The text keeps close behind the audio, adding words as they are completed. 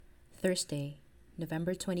Thursday,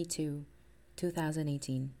 November 22,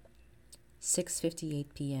 2018, 6:58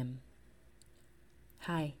 p.m.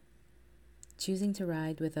 Hi. Choosing to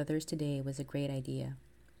ride with others today was a great idea.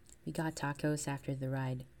 We got tacos after the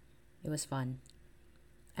ride. It was fun.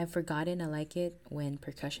 I've forgotten I like it when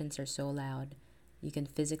percussions are so loud you can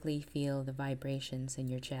physically feel the vibrations in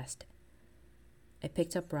your chest. I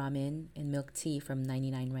picked up ramen and milk tea from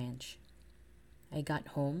 99 Ranch. I got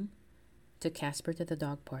home, took Casper to the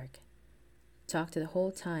dog park, talked the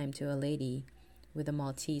whole time to a lady with a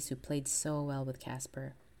Maltese who played so well with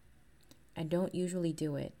Casper. I don't usually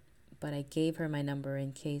do it, but I gave her my number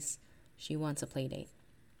in case she wants a playdate.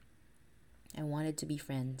 I wanted to be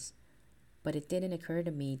friends, but it didn't occur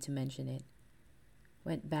to me to mention it.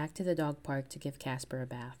 Went back to the dog park to give Casper a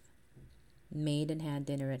bath. Made and had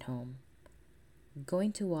dinner at home.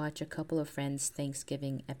 Going to watch a couple of Friends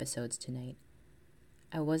Thanksgiving episodes tonight.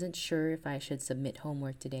 I wasn't sure if I should submit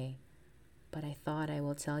homework today, but I thought I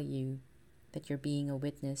will tell you that your being a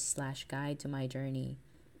witness/guide to my journey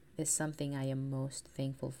is something I am most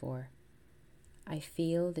thankful for. I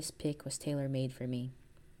feel this pick was tailor-made for me.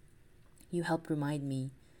 You helped remind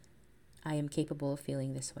me I am capable of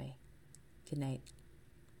feeling this way. Good night.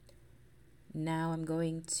 Now I'm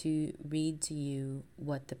going to read to you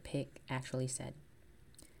what the pick actually said.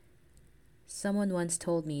 Someone once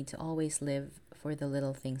told me to always live for the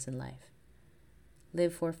little things in life.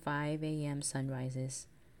 Live for 5 a.m. sunrises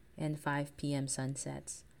and 5 p.m.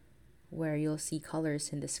 sunsets, where you'll see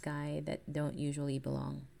colors in the sky that don't usually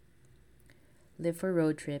belong. Live for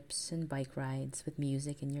road trips and bike rides with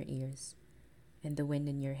music in your ears and the wind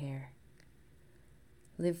in your hair.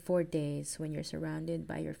 Live for days when you're surrounded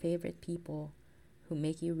by your favorite people who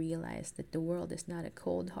make you realize that the world is not a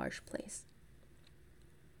cold, harsh place.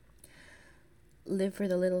 Live for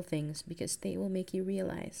the little things because they will make you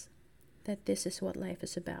realize that this is what life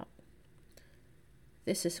is about.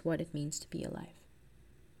 This is what it means to be alive.